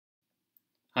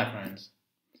Hi, friends.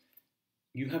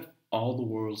 You have all the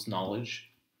world's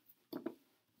knowledge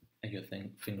at your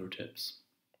fingertips.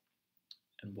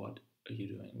 And what are you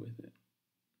doing with it?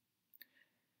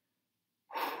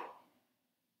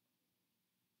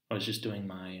 I was just doing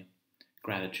my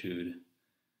gratitude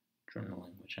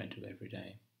journaling, which I do every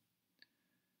day.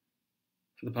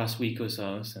 For the past week or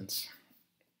so, since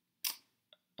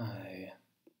I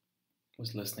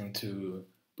was listening to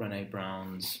Brené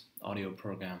Brown's audio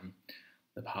program,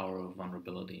 The Power of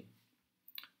Vulnerability.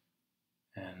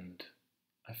 And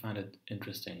I find it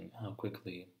interesting how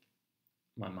quickly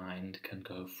my mind can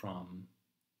go from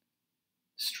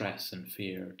stress and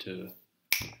fear to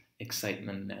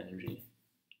excitement and energy.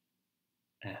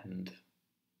 And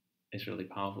it's really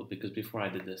powerful because before I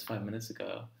did this 5 minutes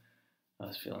ago, I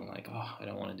was feeling like, oh, I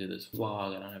don't want to do this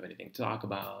vlog, I don't have anything to talk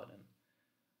about.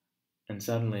 And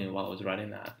suddenly, while I was writing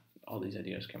that, all these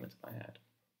ideas came into my head.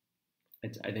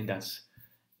 I think that's,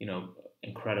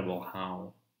 incredible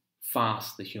how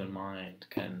fast the human mind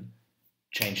can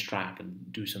change track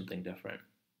and do something different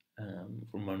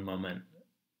from one moment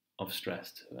of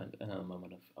stress to another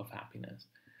moment of happiness.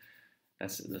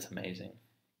 That's amazing.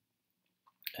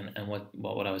 And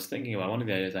what I was thinking about, one of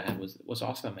the ideas I had was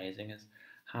also amazing, is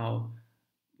how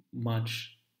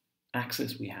much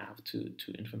access we have to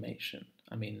information.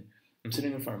 I mean, I'm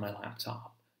sitting in front of my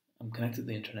laptop, I'm connected to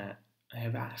the internet, I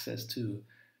have access to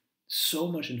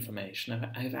so much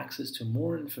information. I have access to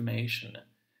more information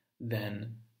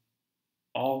than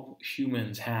all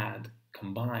humans had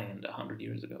combined 100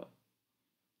 years ago.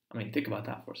 I mean, think about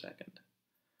that for a second.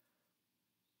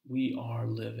 We are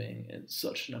living in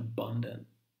such an abundant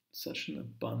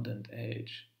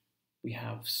age. We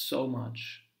have so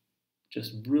much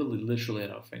just really literally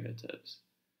at our fingertips.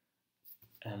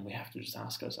 And we have to just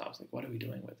ask ourselves, like, what are we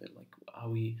doing with it? Like, are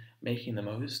we making the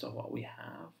most of what we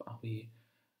have? Are we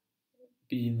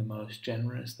being the most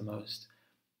generous, the most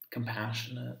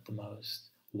compassionate, the most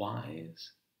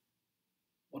wise?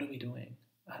 What are we doing?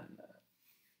 And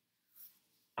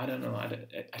I don't know. I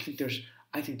think there's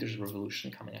a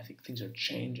revolution coming. I think things are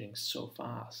changing so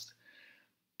fast,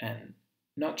 and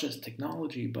not just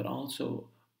technology, but also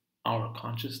our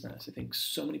consciousness. I think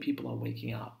so many people are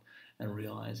waking up and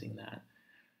realizing that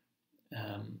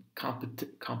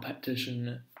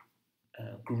competition,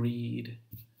 greed,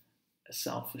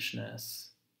 selfishness,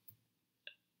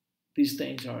 these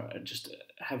things are just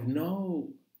have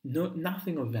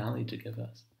nothing of value to give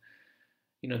us.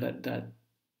 That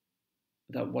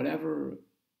whatever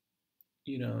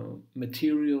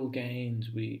material gains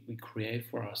we create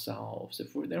for ourselves,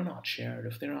 if they're not shared,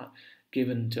 if they're not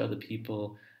given to other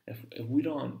people, if we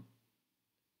don't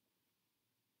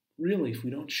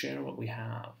share what we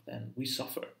have, then we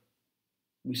suffer.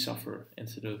 We suffer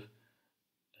instead of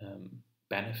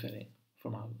benefiting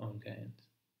from our own gains.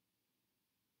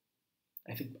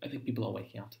 I think people are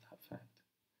waking up to that fact,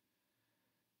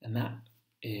 and that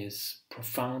is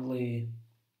profoundly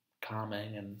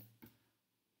calming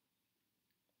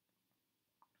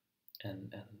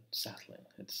and settling.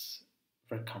 It's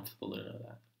very comfortable to know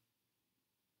that.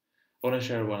 I want to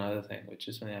share one other thing, which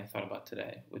is something I thought about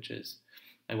today, which is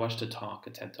I watched a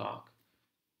TED Talk,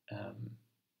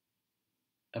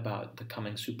 about the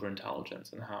coming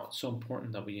superintelligence and how it's so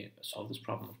important that we solve this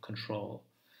problem of control.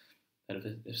 That if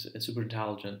it's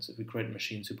superintelligence, if we create a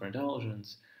machine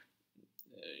superintelligence,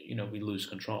 we lose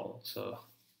control. So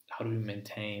how do we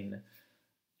maintain,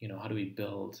 how do we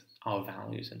build our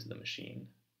values into the machine?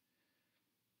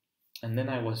 And then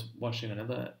I was watching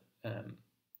another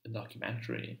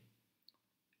documentary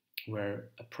where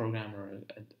a programmer,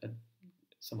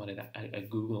 somebody at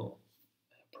Google,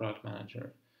 a product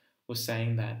manager, was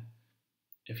saying that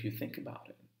if you think about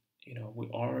it, we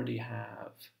already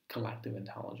have collective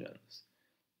intelligence.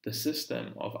 The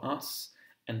system of us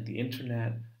and the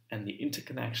internet and the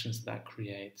interconnections that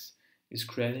creates is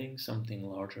creating something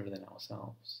larger than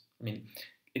ourselves. I mean,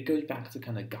 it goes back to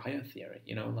kind of Gaia theory,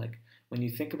 like when you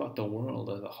think about the world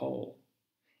as a whole,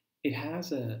 it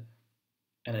has an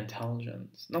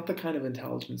intelligence, not the kind of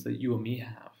intelligence that you or me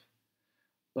have,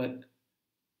 but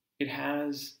it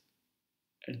has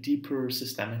a deeper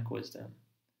systemic wisdom.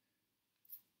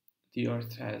 The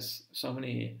earth has so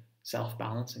many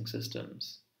self-balancing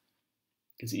systems.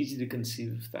 It's easy to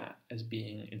conceive of that as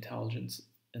being intelligence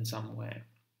in some way.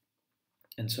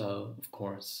 And so, of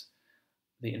course,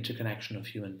 the interconnection of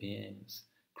human beings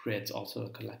creates also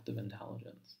a collective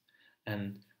intelligence.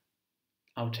 And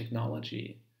our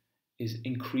technology is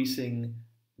increasing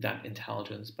that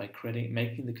intelligence by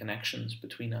making the connections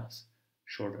between us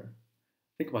shorter.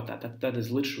 Think about that. That is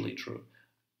literally true.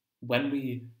 When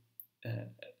we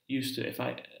used to,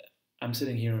 I'm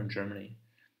sitting here in Germany,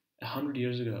 100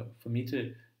 years ago, for me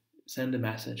to send a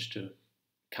message to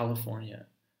California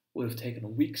would have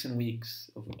taken weeks and weeks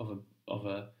of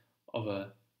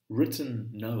a written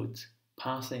note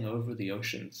passing over the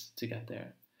oceans to get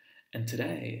there. And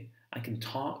today, I can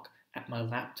talk at my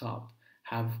laptop,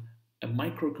 have a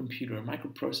microcomputer, a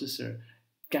microprocessor,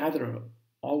 gather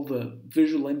all the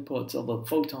visual inputs, all the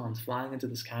photons flying into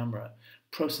this camera,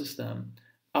 process them,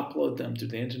 upload them to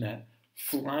the internet,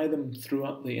 fly them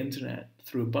throughout the internet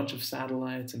through a bunch of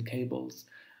satellites and cables,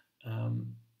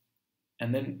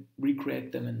 and then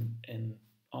recreate them in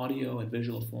audio and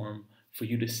visual form for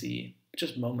you to see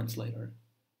just moments later.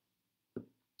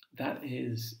 That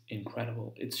is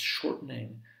incredible. It's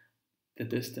shortening the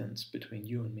distance between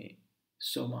you and me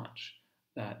so much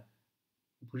that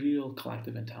real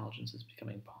collective intelligence is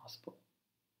becoming possible.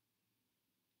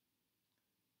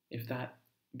 If that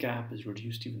gap is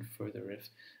reduced even further, if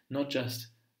not just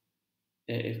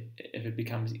if it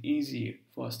becomes easy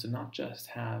for us to not just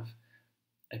have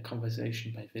a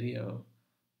conversation by video,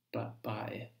 but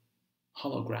by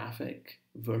holographic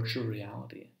virtual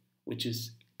reality, which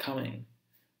is coming.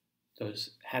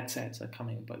 Those headsets are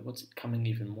coming, but what's coming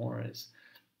even more is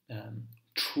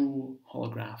true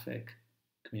holographic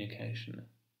communication.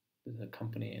 There's a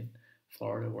company in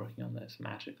Florida working on this,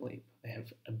 Magic Leap. They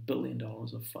have $1 billion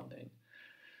of funding,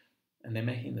 and they're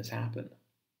making this happen.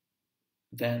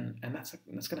 Then, and that's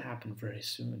going to happen very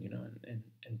soon.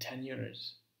 In 10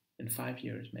 years, in 5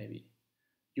 years maybe,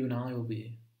 you and I will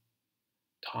be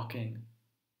talking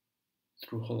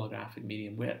through holographic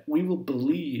medium where we will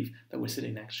believe that we're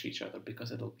sitting next to each other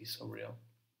because it'll be so real.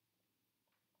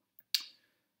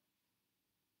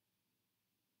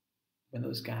 When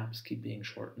those gaps keep being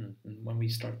shortened and when we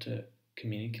start to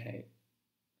communicate,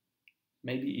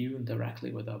 maybe even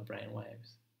directly with our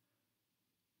brainwaves,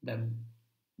 then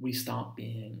we stop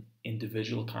being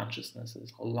individual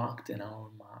consciousnesses locked in our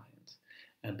own minds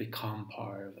and become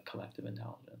part of a collective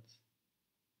intelligence.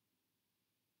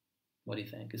 What do you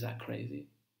think? Is that crazy?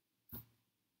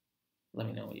 Let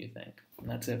me know what you think. And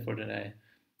that's it for today.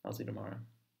 I'll see you tomorrow.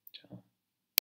 Ciao.